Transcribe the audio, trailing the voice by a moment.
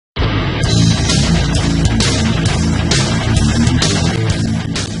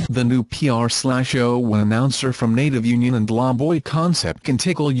The new PR/01 announcer from Native Union and Boite concept can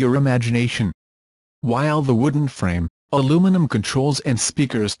tickle your imagination. While the wooden frame, aluminum controls and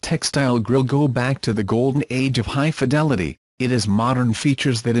speakers textile grille go back to the golden age of high fidelity, it has modern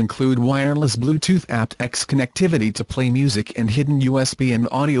features that include wireless Bluetooth Apt-X connectivity to play music and hidden USB and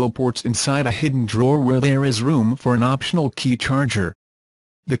audio ports inside a hidden drawer where there is room for an optional key charger.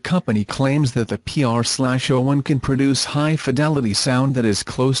 The company claims that the PR/01 can produce high-fidelity sound that is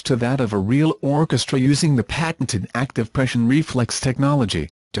close to that of a real orchestra using the patented Active Pression Reflex technology,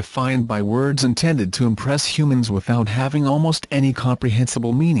 defined by words intended to impress humans without having almost any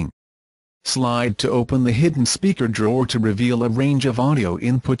comprehensible meaning. Slide to open the hidden speaker drawer to reveal a range of audio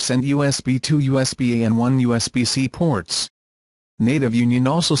inputs and USB 2 USB-A and 1 USB-C ports. Native Union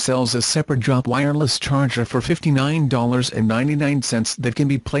also sells a separate drop wireless charger for $59.99 that can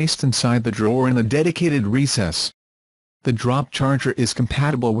be placed inside the drawer in a dedicated recess. The drop charger is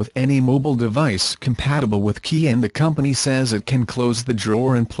compatible with any mobile device compatible with Key, and the company says it can close the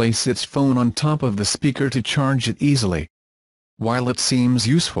drawer and place its phone on top of the speaker to charge it easily. While it seems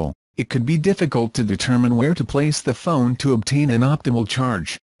useful, it could be difficult to determine where to place the phone to obtain an optimal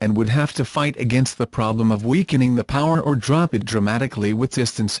charge, and would have to fight against the problem of weakening the power or drop it dramatically with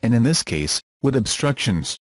distance, and in this case, with obstructions.